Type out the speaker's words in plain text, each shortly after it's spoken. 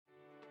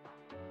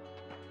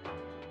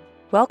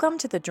Welcome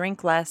to the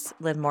Drink Less,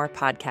 Live More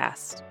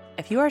podcast.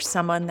 If you are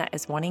someone that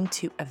is wanting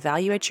to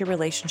evaluate your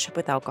relationship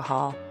with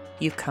alcohol,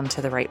 you've come to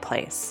the right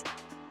place.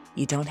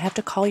 You don't have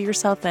to call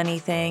yourself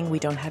anything. We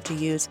don't have to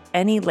use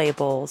any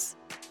labels.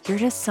 You're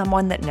just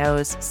someone that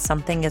knows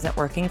something isn't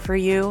working for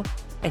you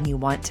and you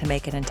want to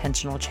make an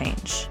intentional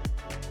change.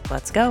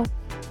 Let's go.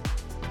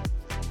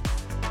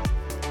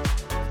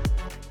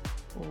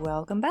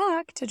 Welcome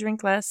back to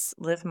Drink Less,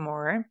 Live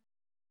More.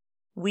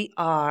 We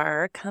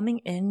are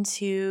coming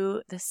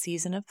into the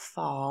season of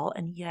fall,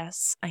 and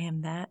yes, I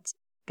am that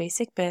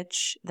basic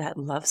bitch that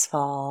loves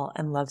fall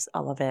and loves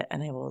all of it,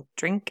 and I will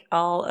drink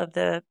all of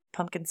the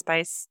pumpkin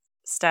spice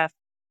stuff,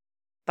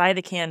 buy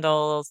the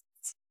candles,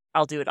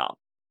 I'll do it all.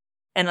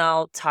 And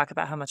I'll talk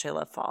about how much I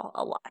love fall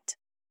a lot.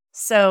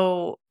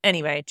 So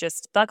anyway,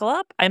 just buckle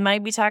up. I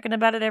might be talking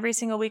about it every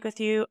single week with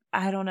you.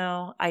 I don't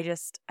know. I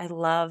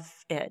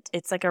love it.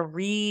 It's like a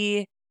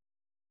re-energizer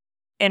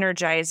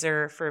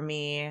for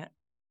me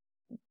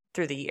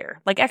through the year.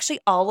 Like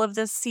actually all of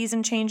the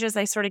season changes,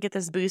 I sort of get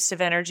this boost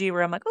of energy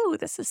where I'm like, oh,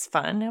 this is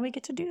fun. Now we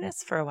get to do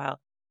this for a while.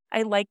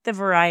 I like the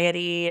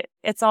variety.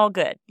 It's all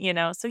good, you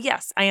know? So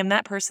yes, I am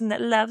that person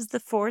that loves the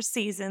 4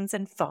 seasons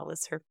and fall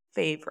is her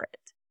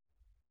favorite.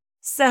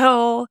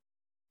 So,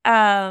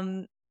 I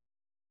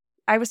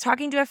was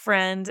talking to a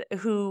friend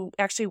who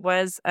actually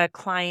was a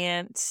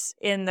client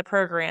in the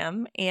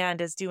program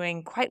and is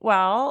doing quite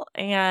well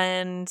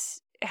and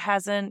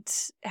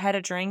hasn't had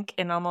a drink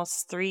in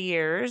almost 3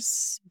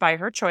 years by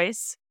her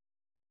choice.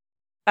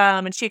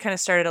 And she kind of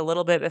started a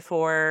little bit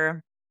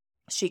before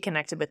she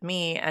connected with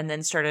me and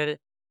then started,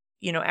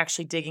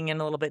 actually digging in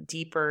a little bit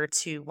deeper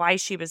to why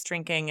she was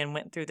drinking and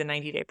went through the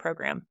 90-day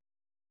program.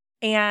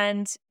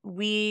 And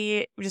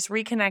we just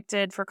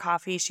reconnected for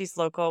coffee. She's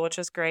local, which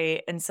is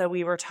great. And so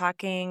we were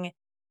talking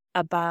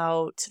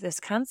about this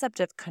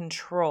concept of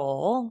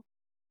control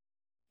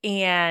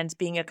and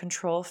being a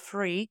control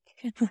freak.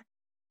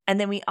 And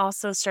then we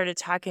also started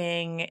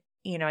talking,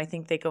 I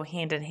think they go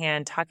hand in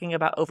hand, talking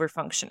about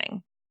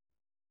overfunctioning.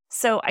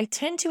 So I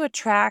tend to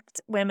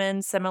attract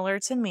women similar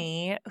to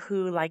me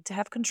who like to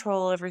have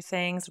control over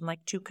things and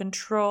like to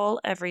control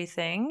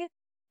everything.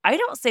 I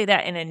don't say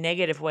that in a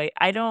negative way.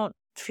 I don't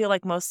feel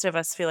like most of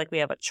us feel like we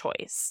have a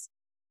choice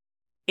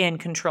in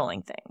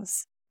controlling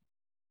things.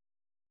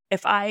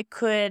 If I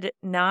could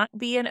not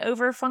be an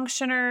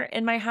overfunctioner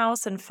in my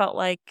house and felt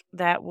like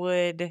that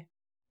would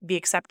be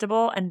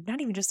acceptable, and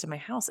not even just in my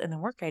house, in the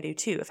work I do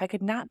too. If I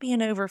could not be an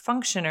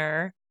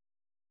overfunctioner,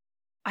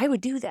 I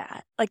would do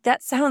that. Like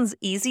that sounds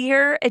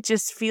easier. It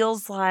just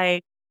feels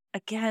like,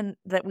 again,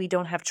 that we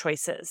don't have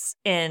choices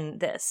in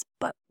this,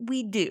 but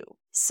we do.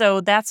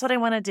 So that's what I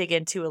want to dig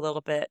into a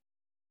little bit.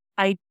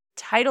 I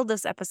titled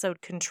this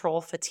episode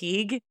Control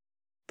Fatigue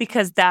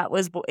because that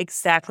was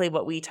exactly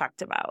what we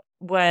talked about,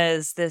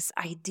 was this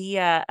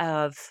idea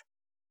of,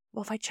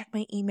 well, if I check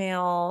my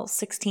email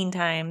 16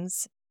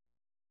 times,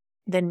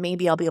 then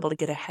maybe I'll be able to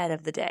get ahead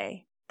of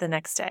the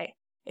next day.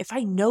 If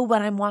I know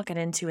what I'm walking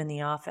into in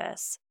the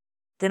office,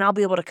 then I'll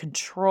be able to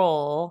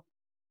control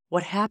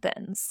what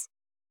happens.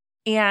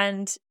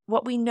 And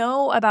what we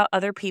know about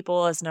other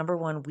people is, number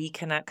one, we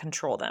cannot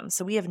control them.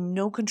 So we have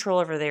no control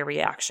over their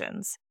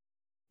reactions.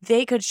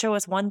 They could show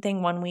us one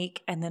thing one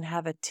week and then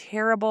have a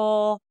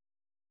terrible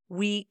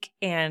week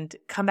and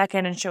come back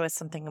in and show us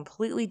something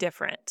completely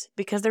different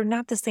because they're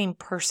not the same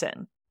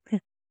person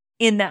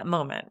in that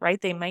moment, right?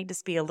 They might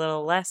just be a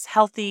little less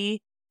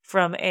healthy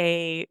from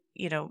a,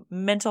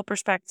 mental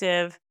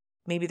perspective.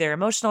 Maybe their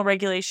emotional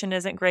regulation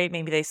isn't great.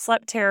 Maybe they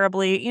slept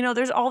terribly.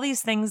 There's all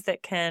these things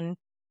that can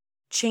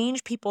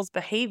change people's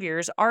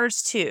behaviors,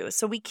 ours too.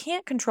 So we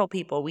can't control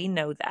people. We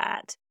know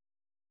that.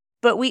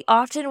 But we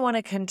often want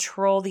to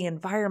control the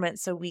environment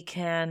so we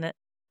can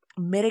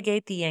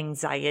mitigate the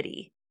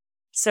anxiety.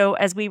 So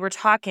as we were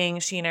talking,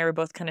 she and I were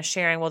both kind of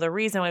sharing, well, the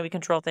reason why we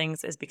control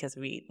things is because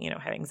we,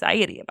 have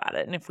anxiety about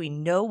it. And if we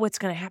know what's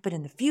going to happen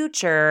in the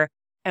future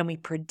and we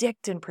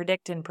predict and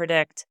predict and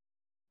predict,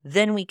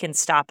 then we can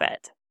stop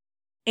it.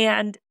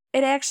 And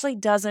it actually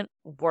doesn't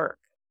work.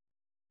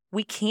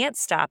 We can't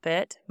stop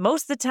it.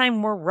 Most of the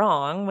time we're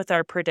wrong with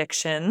our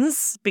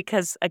predictions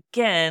because,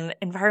 again,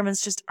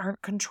 environments just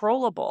aren't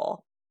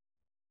controllable.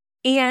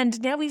 And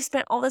now we've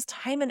spent all this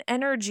time and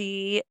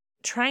energy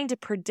trying to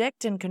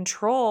predict and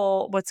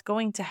control what's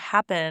going to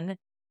happen,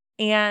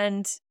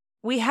 and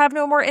we have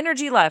no more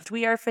energy left.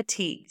 We are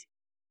fatigued.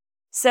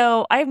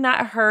 So I've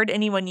not heard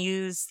anyone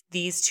use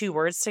these 2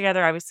 words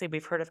together. Obviously,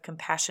 we've heard of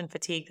compassion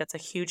fatigue. That's a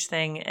huge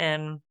thing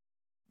in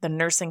the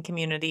nursing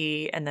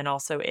community and then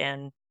also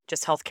in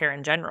just healthcare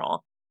in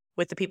general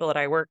with the people that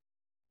I work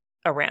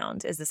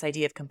around, is this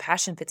idea of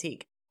compassion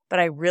fatigue.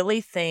 But I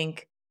really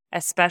think,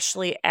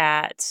 especially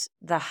at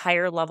the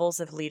higher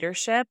levels of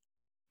leadership,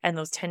 and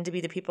those tend to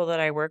be the people that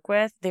I work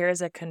with, there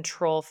is a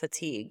control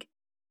fatigue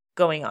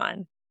going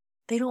on.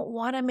 They don't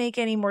want to make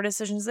any more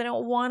decisions. They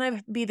don't want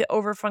to be the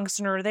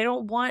overfunctioner. They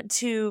don't want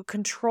to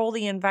control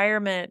the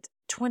environment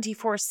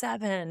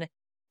 24/7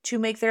 to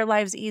make their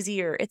lives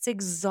easier. It's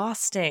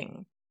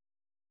exhausting.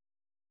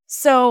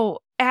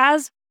 So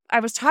as I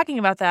was talking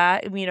about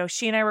that.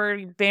 She and I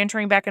were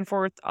bantering back and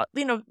forth,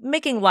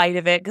 making light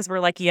of it because we're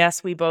like,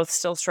 yes, we both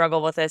still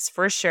struggle with this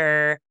for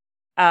sure.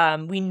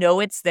 We know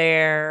it's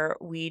there.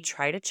 We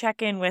try to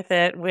check in with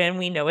it when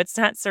we know it's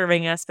not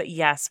serving us. But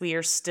yes, we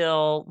are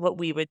still what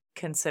we would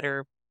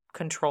consider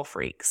control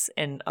freaks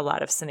in a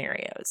lot of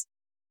scenarios.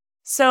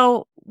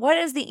 So, what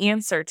is the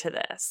answer to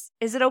this?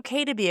 Is it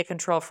okay to be a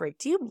control freak?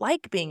 Do you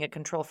like being a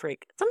control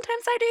freak?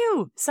 Sometimes I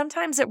do.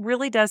 Sometimes it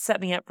really does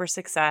set me up for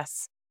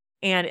success,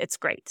 and it's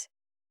great.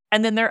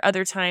 And then there are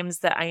other times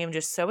that I am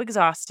just so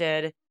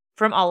exhausted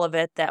from all of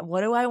it that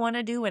what do I want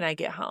to do when I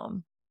get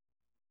home?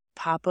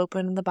 Pop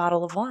open the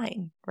bottle of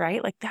wine,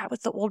 right? Like that was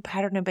the old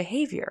pattern of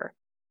behavior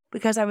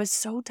because I was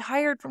so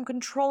tired from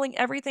controlling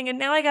everything. And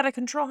now I got to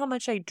control how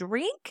much I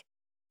drink.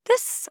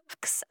 This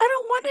sucks. I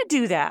don't want to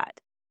do that.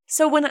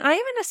 So when I'm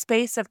in a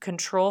space of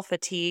control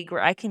fatigue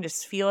where I can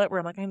just feel it, where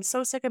I'm like, I'm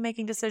so sick of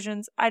making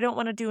decisions. I don't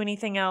want to do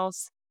anything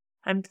else.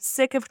 I'm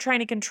sick of trying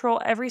to control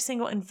every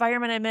single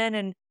environment I'm in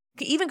and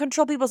even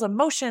control people's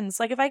emotions.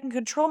 Like if I can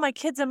control my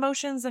kids'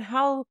 emotions and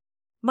how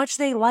much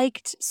they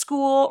liked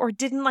school or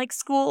didn't like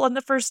school on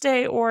the first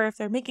day, or if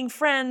they're making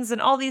friends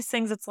and all these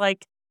things, it's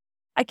like,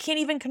 I can't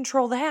even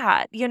control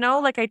that,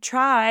 like I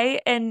try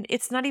and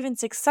it's not even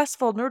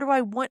successful, nor do I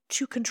want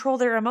to control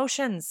their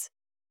emotions.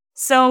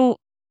 So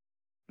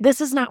this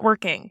is not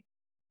working.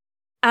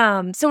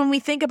 So when we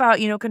think about,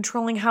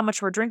 controlling how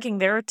much we're drinking,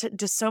 there are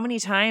just so many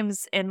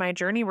times in my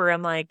journey where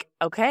I'm like,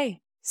 okay,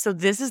 so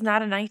this is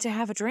not a night to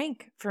have a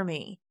drink for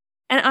me.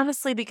 And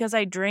honestly, because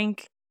I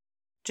drink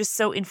just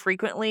so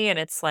infrequently and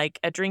it's like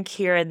a drink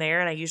here and there,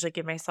 and I usually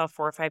give myself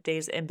 4 or 5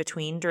 days in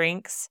between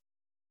drinks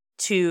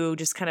to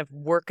just kind of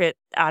work it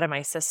out of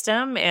my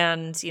system.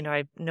 And,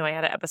 I know I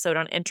had an episode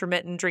on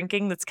intermittent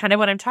drinking. That's kind of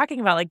what I'm talking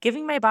about, like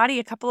giving my body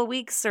a couple of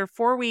weeks or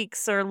 4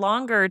 weeks or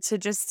longer to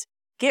just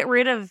get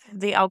rid of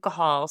the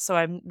alcohol. So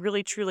I'm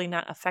really, truly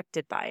not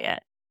affected by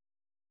it.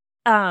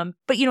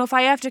 But if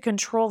I have to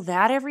control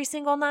that every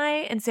single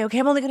night and say, okay,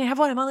 I'm only going to have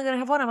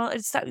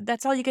one,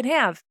 that's all you can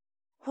have.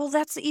 Well,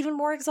 that's even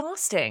more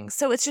exhausting.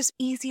 So it's just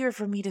easier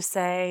for me to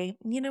say,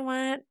 you know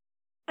what?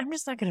 I'm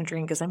just not going to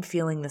drink because I'm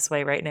feeling this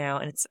way right now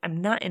and I'm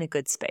not in a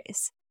good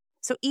space.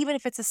 So even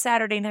if it's a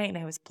Saturday night and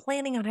I was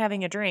planning on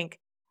having a drink,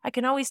 I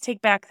can always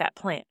take back that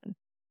plan.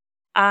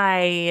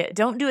 I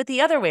don't do it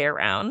the other way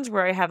around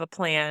where I have a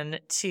plan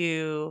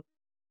to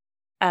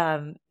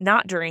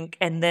not drink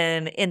and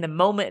then in the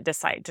moment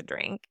decide to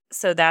drink.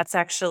 So that's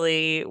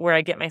actually where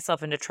I get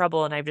myself into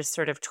trouble. And I've just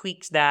sort of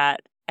tweaked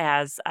that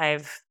as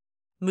I've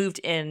moved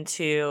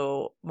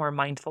into more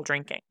mindful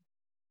drinking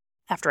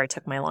after I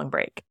took my long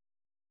break.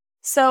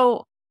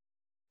 So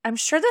I'm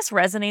sure this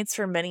resonates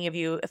for many of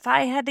you. If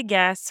I had to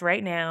guess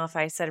right now, if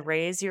I said,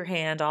 raise your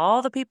hand,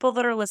 all the people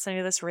that are listening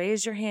to this,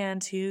 raise your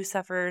hand who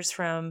suffers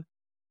from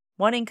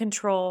wanting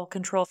control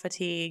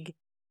fatigue,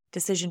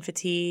 decision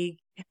fatigue,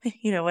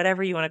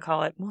 whatever you want to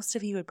call it, most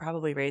of you would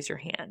probably raise your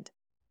hand.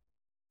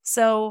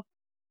 So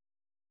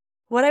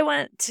what I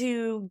want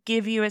to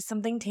give you as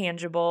something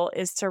tangible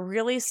is to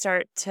really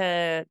start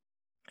to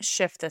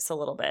shift this a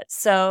little bit.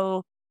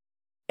 So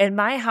in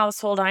my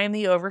household, I am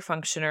the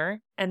overfunctioner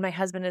and my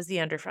husband is the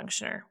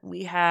underfunctioner.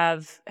 We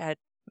have had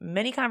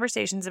many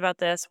conversations about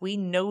this. We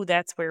know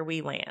that's where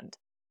we land.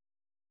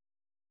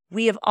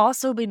 We have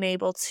also been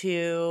able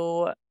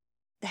to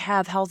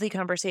have healthy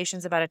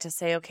conversations about it to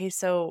say, okay,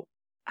 so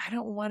I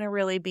don't want to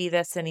really be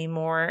this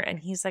anymore. And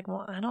he's like,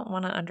 well, I don't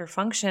want to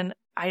underfunction.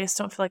 I just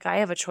don't feel like I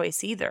have a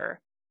choice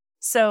either.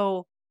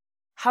 So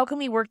how can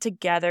we work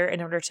together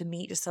in order to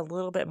meet just a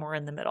little bit more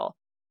in the middle?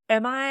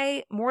 Am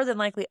I more than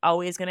likely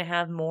always going to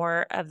have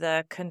more of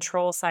the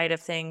control side of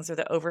things or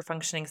the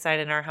overfunctioning side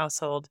in our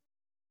household?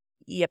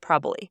 Yeah,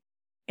 probably.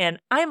 And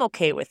I'm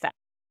okay with that.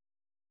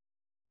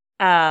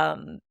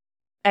 I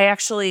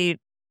actually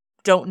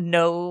don't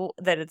know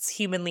that it's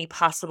humanly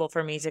possible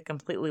for me to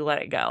completely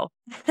let it go.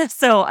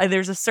 So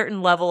there's a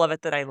certain level of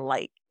it that I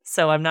like.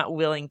 So I'm not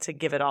willing to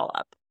give it all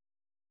up.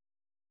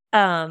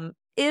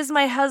 Is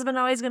my husband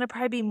always going to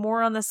probably be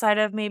more on the side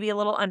of maybe a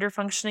little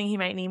underfunctioning? He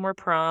might need more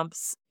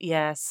prompts.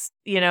 Yes.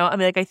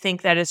 I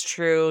think that is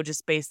true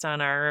just based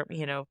on our,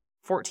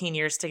 14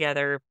 years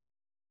together,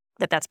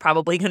 that's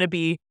probably going to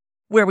be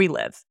where we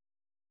live.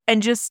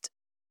 And just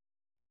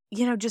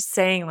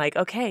saying like,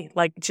 okay,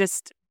 like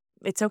just,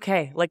 it's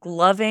okay. Like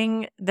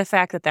loving the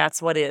fact that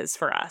that's what is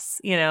for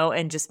us,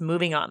 and just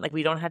moving on. Like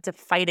we don't have to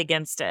fight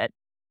against it.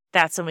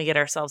 That's when we get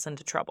ourselves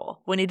into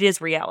trouble, when it is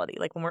reality.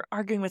 Like when we're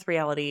arguing with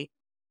reality,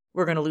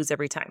 we're going to lose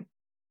every time.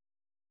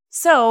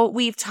 So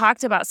we've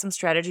talked about some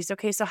strategies.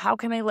 Okay, so how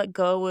can I let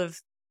go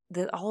of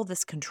all of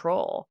this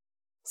control?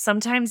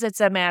 Sometimes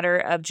it's a matter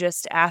of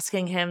just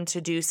asking him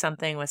to do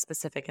something with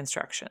specific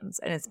instructions.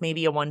 And it's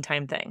maybe a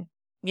one-time thing,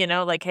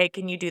 like, hey,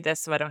 can you do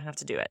this so I don't have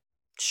to do it?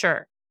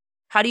 Sure.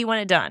 How do you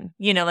want it done?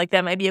 Like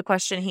that might be a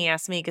question he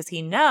asks me because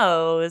he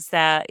knows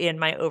that in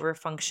my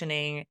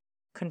overfunctioning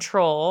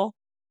control,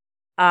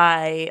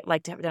 I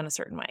like to have it done a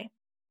certain way.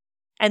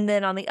 And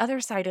then on the other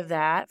side of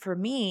that, for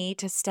me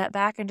to step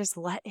back and just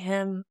let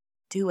him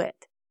do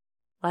it.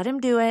 Let him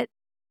do it.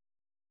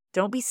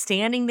 Don't be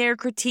standing there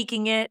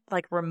critiquing it.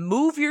 Like,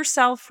 remove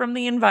yourself from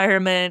the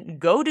environment,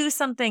 go do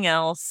something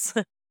else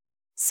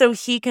so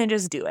he can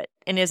just do it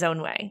in his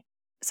own way.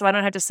 So I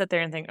don't have to sit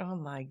there and think, oh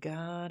my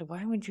God,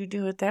 why would you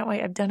do it that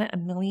way? I've done it a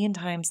million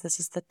times. This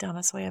is the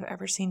dumbest way I've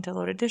ever seen to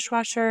load a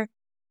dishwasher.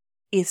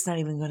 It's not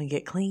even going to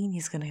get clean.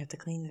 He's going to have to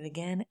clean it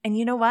again. And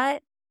you know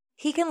what?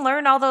 He can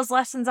learn all those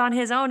lessons on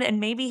his own, and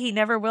maybe he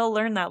never will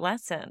learn that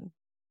lesson.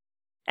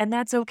 And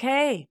that's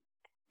okay.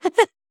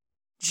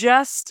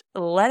 Just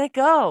let it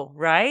go,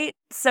 right?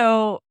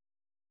 So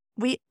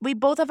we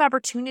both have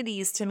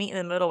opportunities to meet in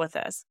the middle with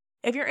this.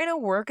 If you're in a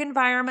work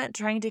environment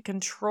trying to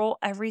control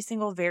every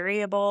single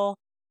variable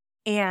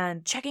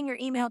and checking your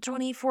email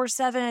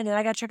 24/7, and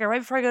I got to check it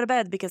right before I go to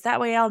bed because that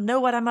way I'll know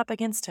what I'm up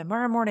against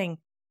tomorrow morning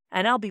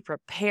and I'll be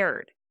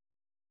prepared.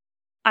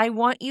 I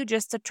want you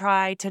just to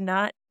try to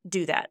not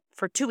do that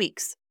for 2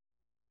 weeks.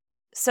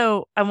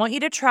 So I want you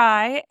to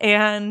try,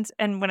 and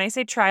when I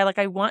say try, like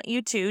I want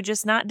you to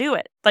just not do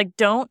it. Like,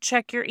 don't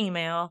check your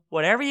email,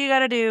 whatever you got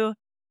to do.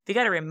 If you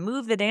got to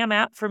remove the damn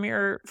app from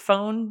your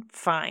phone,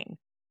 fine.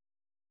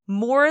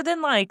 More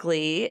than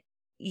likely,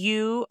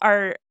 you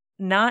are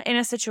not in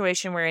a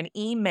situation where an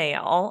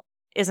email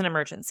is an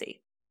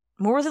emergency.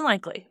 More than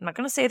likely. I'm not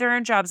going to say there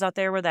aren't jobs out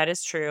there where that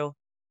is true.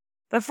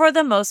 But for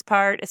the most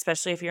part,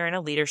 especially if you're in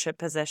a leadership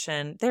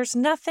position, there's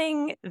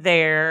nothing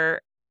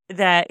there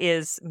that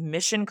is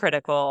mission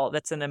critical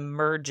that's an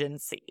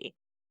emergency.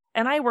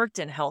 And I worked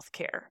in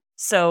healthcare.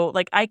 So,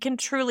 like, I can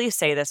truly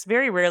say this.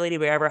 Very rarely do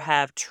we ever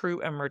have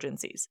true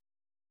emergencies.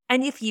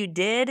 And if you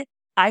did,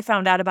 I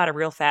found out about it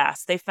real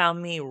fast. They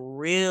found me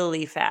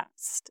really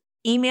fast.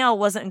 Email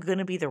wasn't going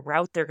to be the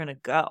route they're going to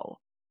go.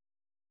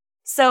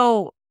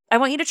 So I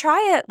want you to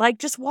try it. Like,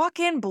 just walk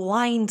in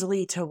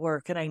blindly to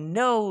work. And I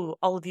know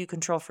all of you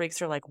control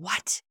freaks are like,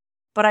 what?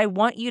 But I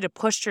want you to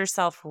push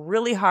yourself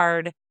really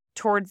hard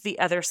towards the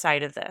other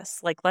side of this.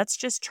 Like, let's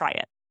just try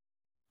it.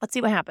 Let's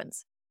see what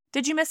happens.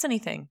 Did you miss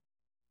anything?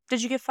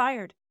 Did you get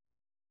fired?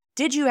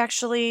 Did you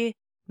actually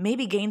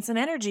maybe gain some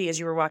energy as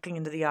you were walking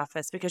into the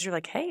office because you're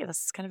like, hey,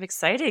 this is kind of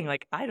exciting.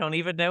 Like, I don't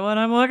even know what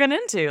I'm walking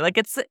into. Like,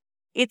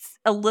 it's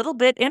a little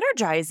bit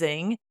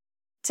energizing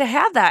to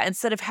have that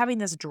instead of having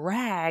this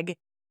drag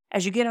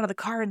as you get out of the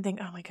car and think,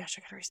 oh my gosh,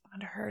 I got to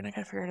respond to her and I got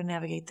to figure out how to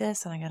navigate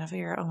this and I got to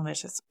figure out, oh,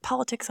 there's just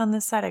politics on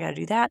this side. I got to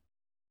do that.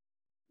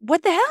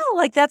 What the hell?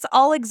 Like, that's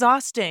all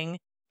exhausting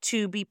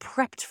to be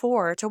prepped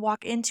for, to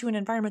walk into an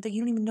environment that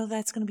you don't even know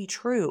that's going to be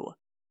true.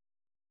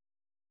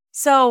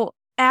 So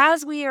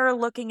as we are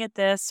looking at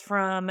this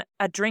from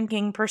a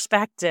drinking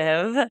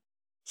perspective,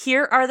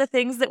 here are the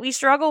things that we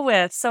struggle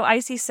with. So I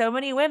see so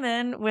many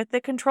women with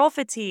the control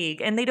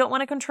fatigue and they don't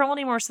want to control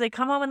anymore. So they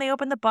come home and they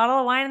open the bottle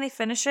of wine and they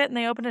finish it and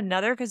they open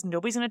another because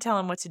nobody's going to tell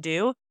them what to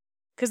do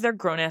because they're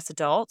grown-ass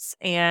adults.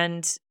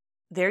 And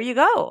there you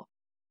go.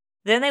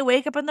 Then they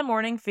wake up in the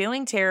morning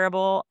feeling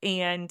terrible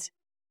and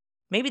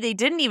maybe they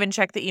didn't even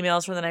check the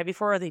emails from the night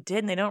before or they did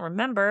and they don't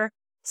remember.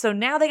 So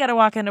now they got to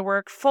walk into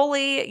work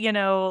fully,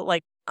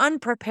 like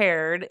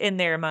unprepared in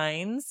their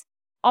minds,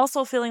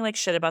 also feeling like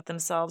shit about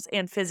themselves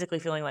and physically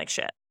feeling like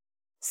shit.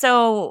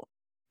 So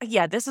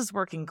yeah, this is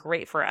working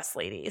great for us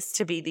ladies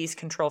to be these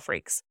control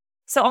freaks.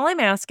 So all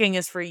I'm asking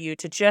is for you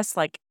to just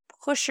like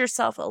push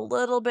yourself a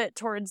little bit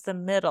towards the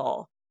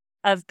middle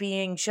of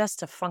being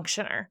just a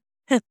functioner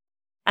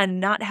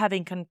and not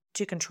having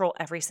to control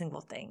every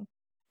single thing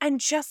and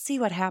just see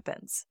what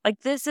happens. Like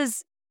this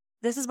is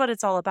what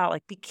it's all about.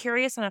 Like, be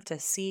curious enough to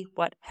see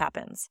what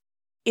happens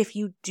if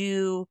you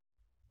do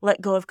let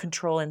go of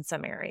control in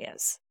some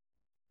areas.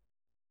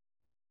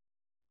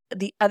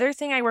 The other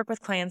thing I work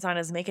with clients on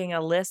is making a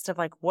list of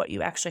like what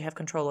you actually have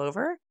control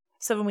over.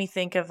 So when we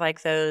think of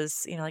like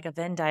those, like a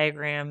Venn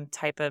diagram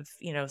type of,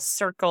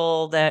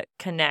 circle that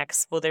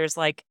connects, well, there's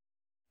like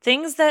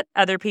things that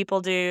other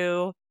people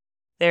do.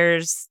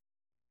 There's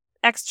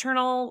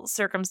external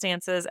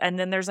circumstances. And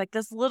then there's like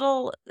this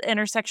little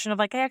intersection of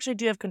like, I actually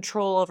do have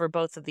control over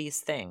both of these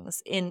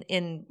things. In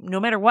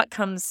no matter what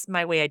comes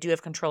my way, I do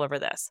have control over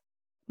this.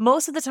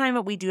 Most of the time,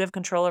 what we do have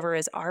control over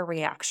is our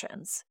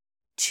reactions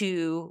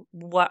to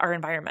what our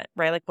environment,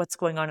 right? Like what's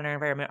going on in our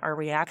environment, our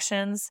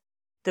reactions,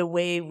 the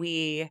way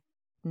we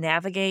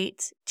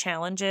navigate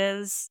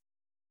challenges,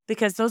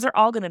 because those are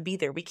all going to be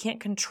there. We can't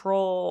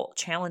control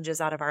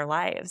challenges out of our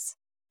lives.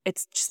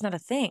 It's just not a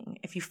thing.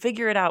 If you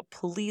figure it out,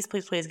 please,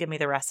 please, please give me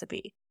the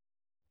recipe.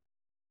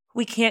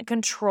 We can't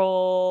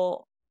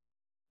control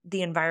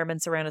the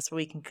environments around us, but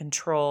we can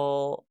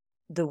control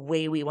the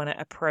way we want to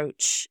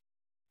approach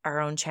our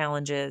own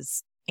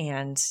challenges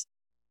and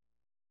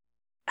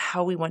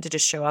how we want to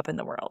just show up in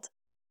the world.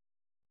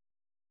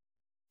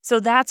 So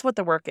that's what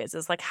the work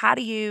is like, how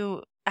do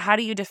you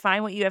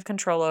define what you have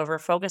control over,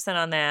 focus in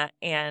on that,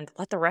 and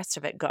let the rest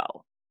of it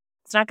go.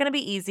 It's not going to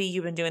be easy.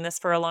 You've been doing this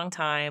for a long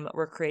time.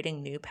 We're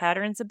creating new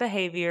patterns of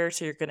behavior.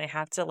 So you're going to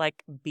have to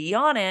like be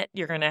on it.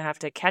 You're going to have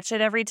to catch it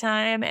every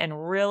time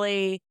and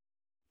really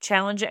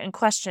challenge it and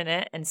question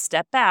it and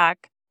step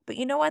back. But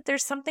you know what?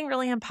 There's something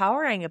really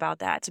empowering about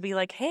that to be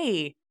like,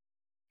 hey,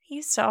 I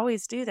used to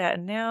always do that.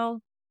 And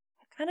now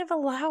I kind of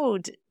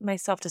allowed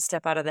myself to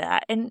step out of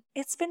that. And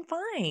it's been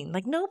fine.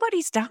 Like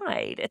nobody's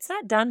died. It's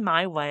not done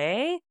my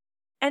way.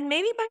 And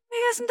maybe my way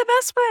isn't the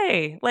best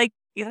way. Like,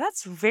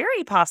 that's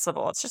very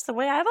possible. It's just the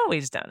way I've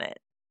always done it.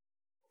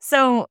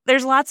 So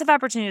there's lots of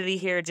opportunity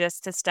here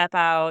just to step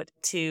out,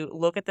 to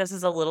look at this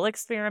as a little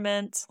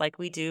experiment like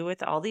we do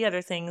with all the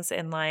other things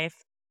in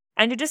life,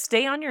 and to just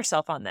stay on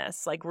yourself on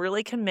this. Like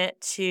really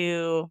commit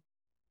to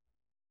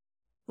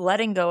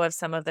letting go of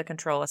some of the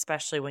control,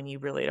 especially when you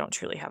really don't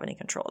truly have any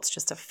control. It's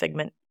just a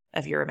figment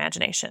of your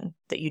imagination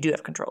that you do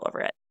have control over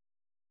it.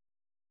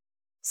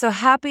 So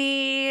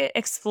happy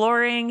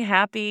exploring,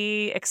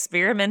 happy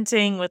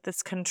experimenting with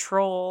this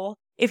control.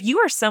 If you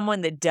are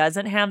someone that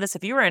doesn't have this,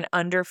 if you are an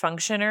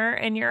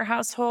underfunctioner in your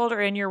household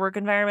or in your work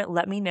environment,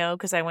 let me know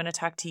because I want to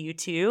talk to you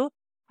too.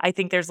 I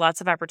think there's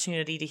lots of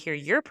opportunity to hear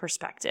your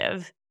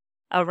perspective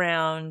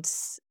around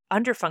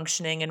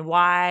underfunctioning and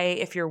why,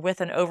 if you're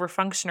with an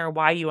overfunctioner,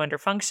 why you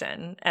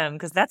underfunction.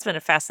 Because that's been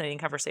a fascinating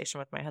conversation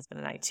with my husband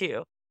and I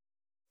too.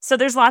 So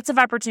there's lots of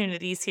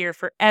opportunities here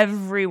for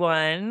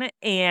everyone.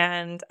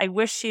 And I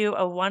wish you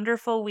a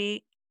wonderful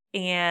week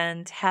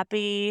and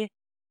happy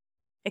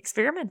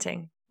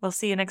experimenting. We'll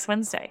see you next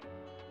Wednesday.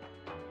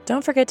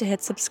 Don't forget to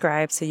hit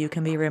subscribe so you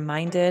can be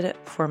reminded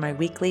for my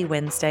weekly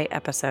Wednesday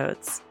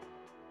episodes.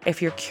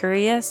 If you're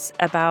curious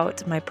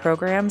about my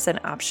programs and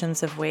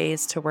options of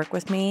ways to work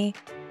with me,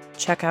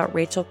 check out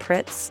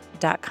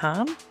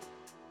rachelpritz.com.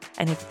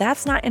 And if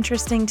that's not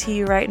interesting to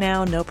you right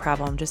now, no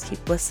problem. Just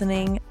keep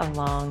listening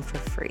along for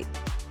free.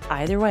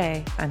 Either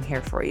way, I'm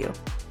here for you.